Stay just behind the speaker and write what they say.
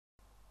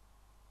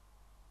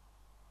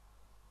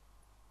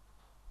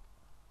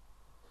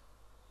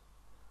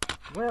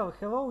Well,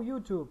 hello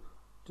YouTube.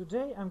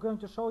 Today I'm going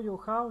to show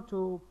you how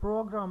to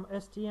program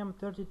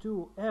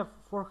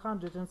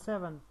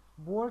STM32F407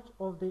 board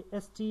of the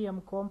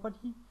STM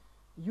company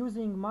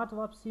using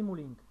MatLab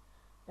Simulink.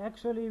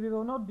 Actually, we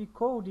will not be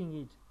coding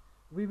it.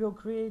 We will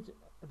create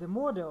the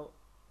model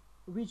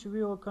which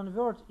we will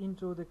convert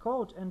into the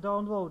code and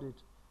download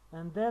it.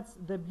 And that's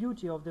the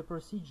beauty of the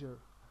procedure.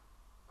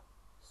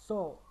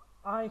 So,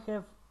 I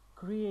have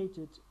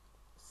created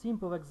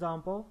simple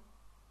example.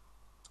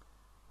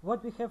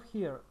 What we have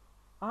here,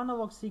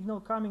 analog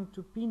signal coming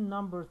to pin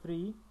number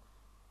 3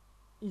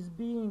 is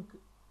being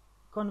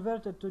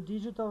converted to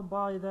digital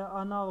by the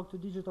analog to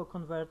digital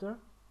converter,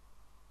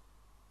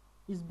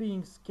 is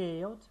being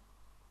scaled,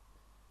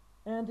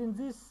 and in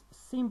this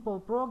simple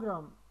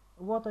program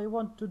what I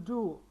want to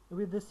do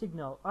with the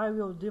signal, I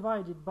will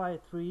divide it by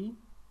 3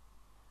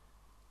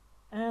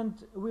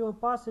 and will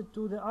pass it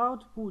to the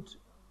output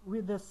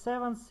with a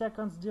 7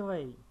 seconds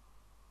delay.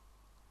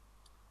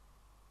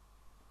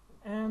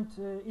 And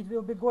it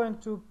will be going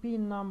to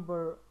pin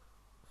number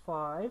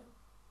 5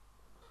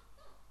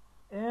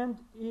 and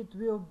it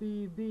will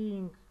be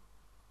being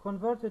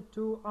converted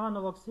to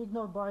analog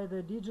signal by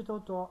the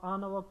digital to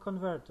analog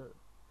converter.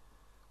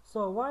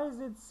 So why is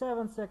it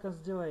 7 seconds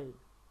delay?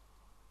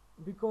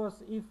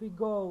 Because if we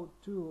go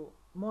to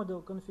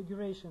model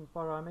configuration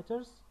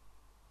parameters,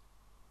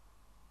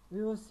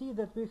 we will see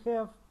that we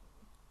have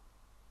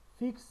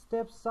fixed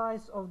step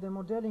size of the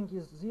modeling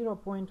is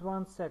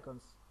 0.1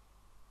 seconds.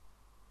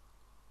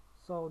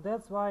 So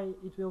that's why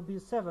it will be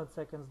 7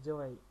 seconds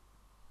delay.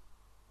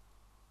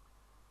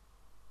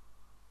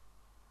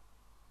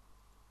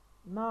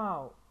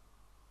 Now,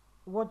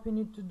 what we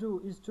need to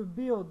do is to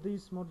build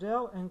this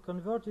model and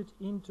convert it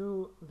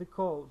into the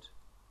code.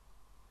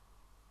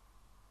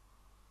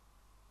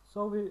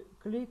 So we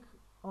click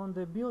on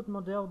the Build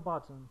Model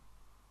button.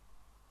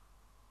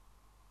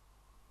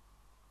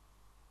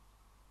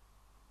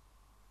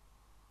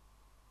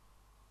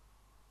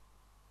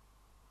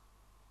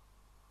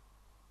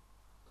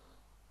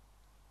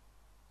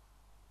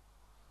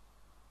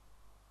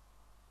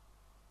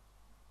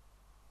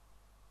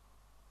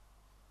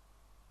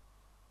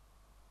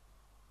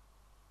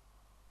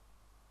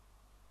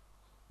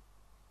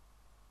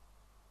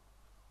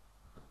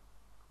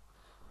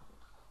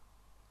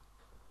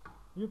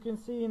 You can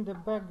see in the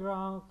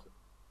background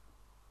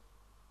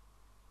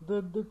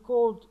that the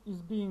code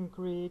is being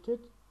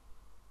created.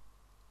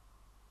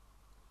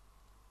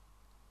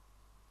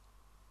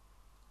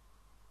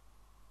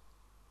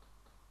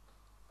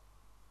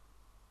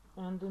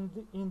 And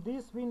in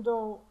this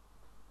window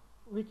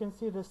we can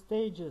see the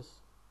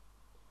stages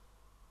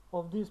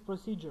of this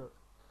procedure.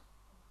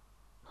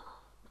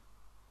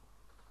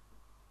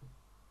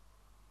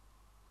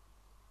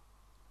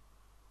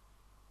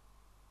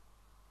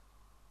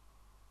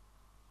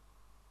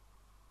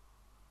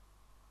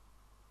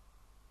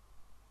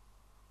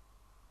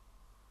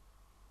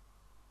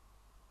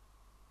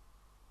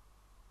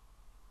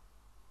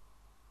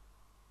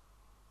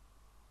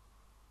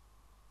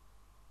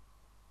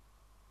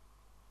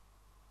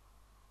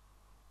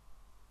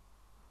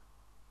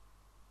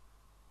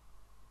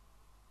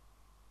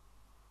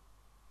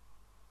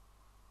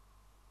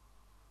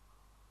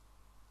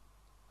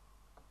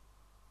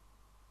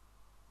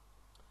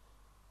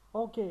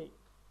 Okay,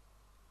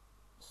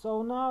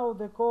 so now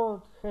the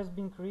code has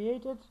been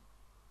created,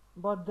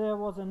 but there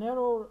was an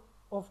error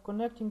of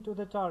connecting to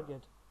the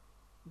target.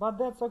 But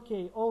that's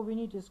okay, all we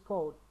need is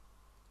code.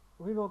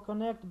 We will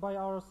connect by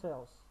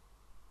ourselves.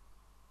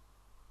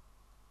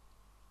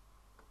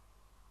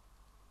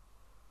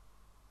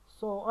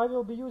 So I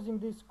will be using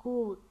this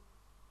cool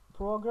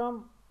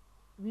program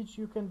which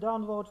you can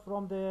download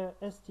from the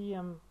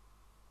STM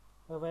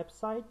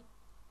website.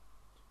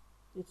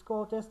 It's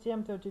called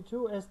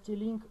STM32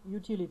 ST-Link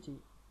utility.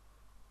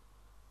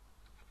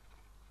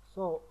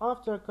 So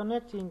after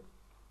connecting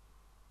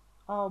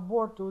our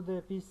board to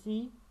the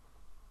PC,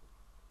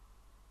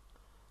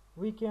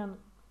 we can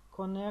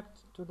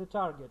connect to the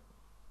target.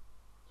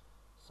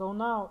 So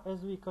now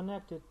as we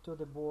connect it to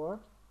the board,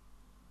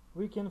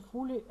 we can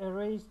fully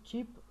erase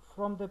chip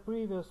from the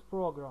previous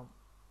program.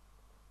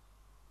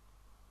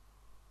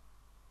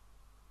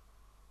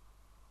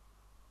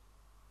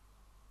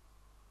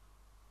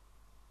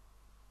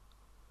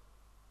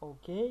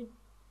 Okay,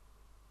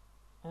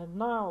 and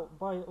now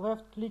by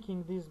left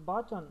clicking this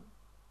button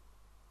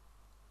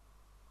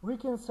we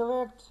can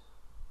select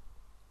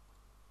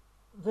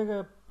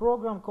the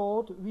program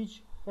code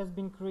which has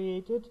been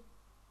created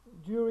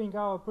during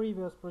our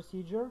previous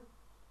procedure,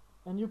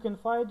 and you can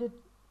find it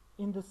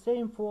in the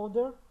same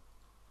folder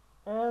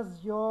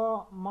as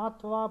your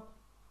MatLab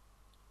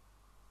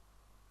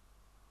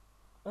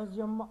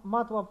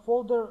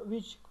folder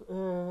which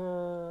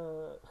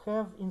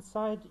have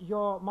inside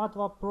your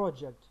MatLab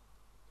project.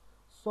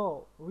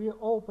 So we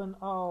open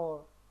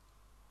our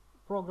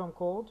program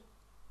code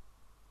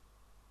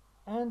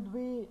and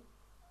we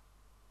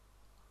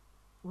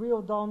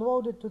will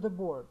download it to the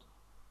board.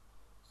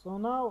 So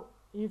now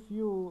if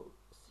you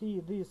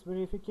see this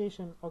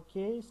verification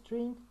OK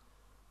string,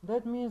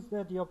 that means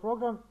that your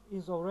program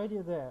is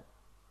already there.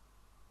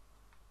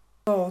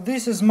 So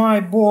this is my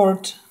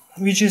board,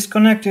 which is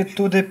connected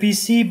to the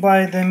PC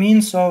by the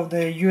means of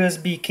the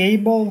USB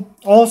cable.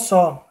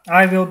 Also,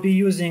 I will be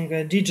using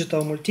a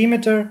digital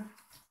multimeter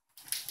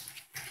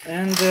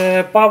and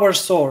a power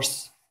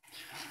source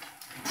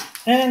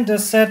and a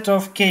set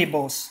of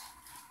cables.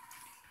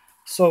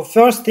 So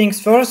first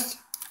things first,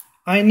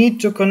 I need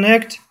to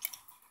connect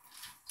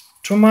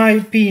to my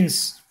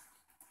pins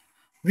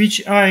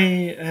which I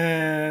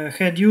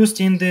had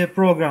used in the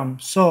program.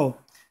 So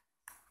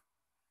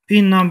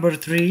pin number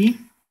 3,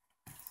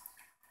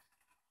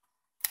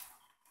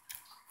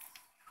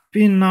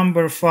 pin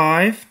number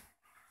 5,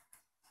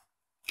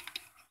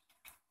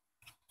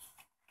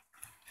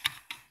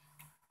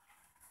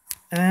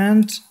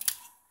 and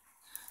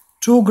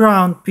 2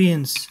 ground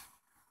pins.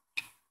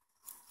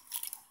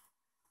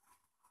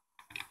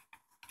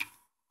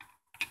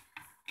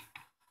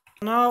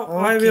 Now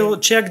I will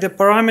check the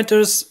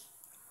parameters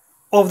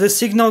of the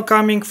signal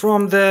coming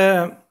from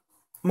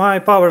my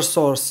power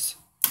source.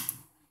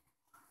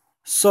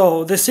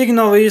 So the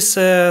signal is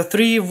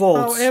 3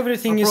 volts. Now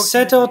everything is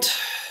settled.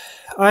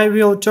 I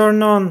will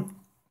turn on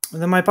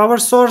my power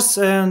source,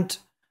 and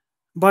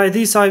by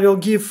this I will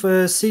give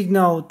a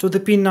signal to the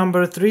pin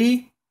number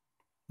 3,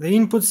 the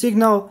input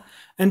signal,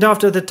 and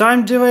after the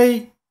time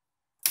delay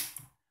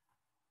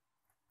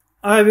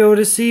I will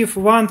receive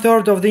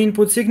 1/3 of the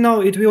input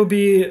signal. It will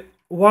be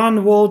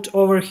 1 volt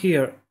over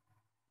here.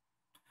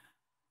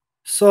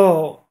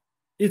 So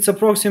it's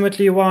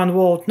approximately 1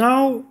 volt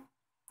now.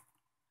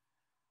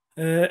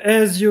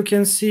 As you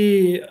can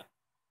see,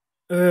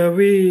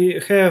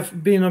 we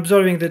have been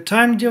observing the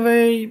time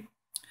delay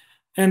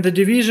and the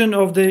division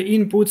of the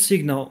input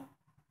signal.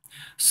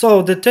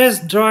 So the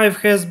test drive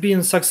has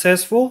been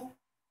successful.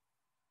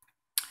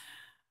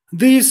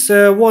 This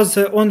was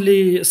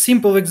only a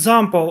simple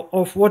example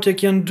of what I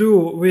can do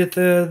with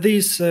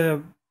this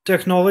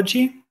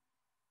technology.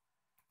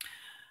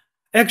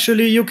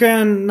 Actually, you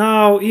can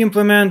now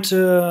implement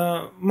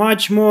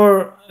much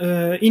more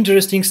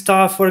interesting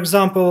stuff. For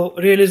example,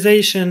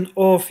 realization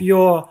of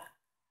your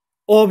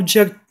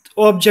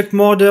object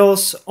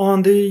models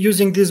on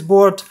using this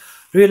board,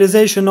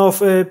 realization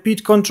of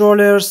PID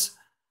controllers,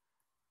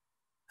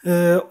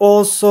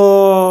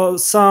 also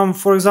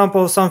for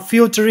example, some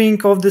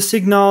filtering of the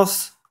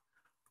signals,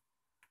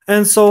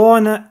 and so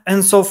on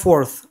and so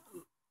forth.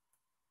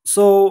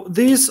 So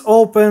this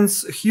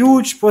opens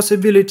huge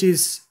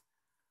possibilities.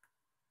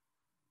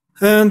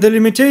 And the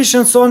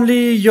limitations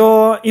only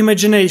your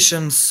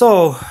imagination.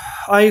 So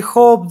I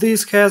hope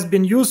this has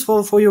been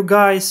useful for you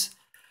guys.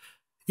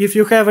 If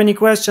you have any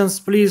questions,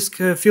 please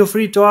feel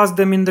free to ask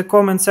them in the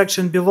comment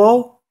section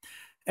below.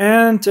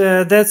 And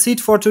that's it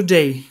for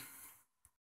today.